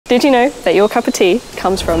Did you know that your cup of tea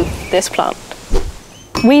comes from this plant?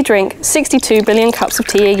 We drink 62 billion cups of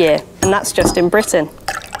tea a year, and that's just in Britain.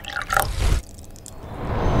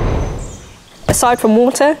 Aside from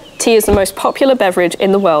water, tea is the most popular beverage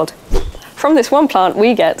in the world. From this one plant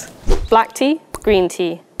we get black tea, green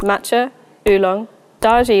tea, matcha, oolong,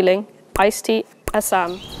 Darjeeling, iced tea,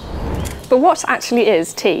 Assam. But what actually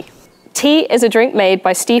is tea? Tea is a drink made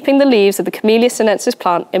by steeping the leaves of the Camellia sinensis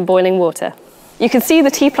plant in boiling water. You can see the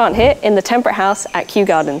tea plant here in the Temperate house at Kew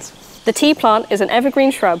Gardens. The tea plant is an evergreen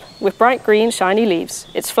shrub with bright green, shiny leaves.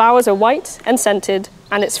 Its flowers are white and scented,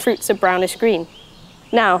 and its fruits are brownish green.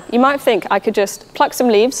 Now, you might think I could just pluck some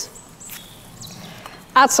leaves,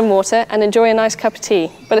 add some water, and enjoy a nice cup of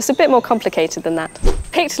tea, but it's a bit more complicated than that.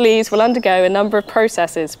 Picked leaves will undergo a number of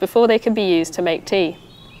processes before they can be used to make tea.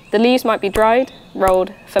 The leaves might be dried,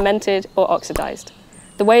 rolled, fermented, or oxidized.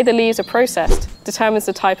 The way the leaves are processed determines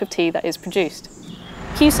the type of tea that is produced.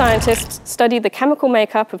 Kew scientists studied the chemical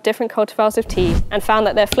makeup of different cultivars of tea and found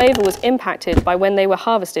that their flavor was impacted by when they were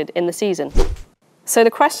harvested in the season. So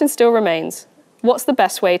the question still remains, what's the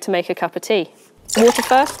best way to make a cup of tea? Water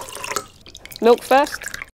first? Milk first?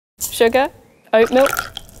 Sugar? Oat milk?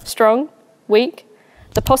 Strong? Weak?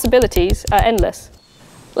 The possibilities are endless.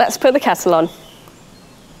 Let's put the kettle on.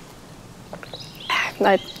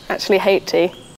 I actually hate tea.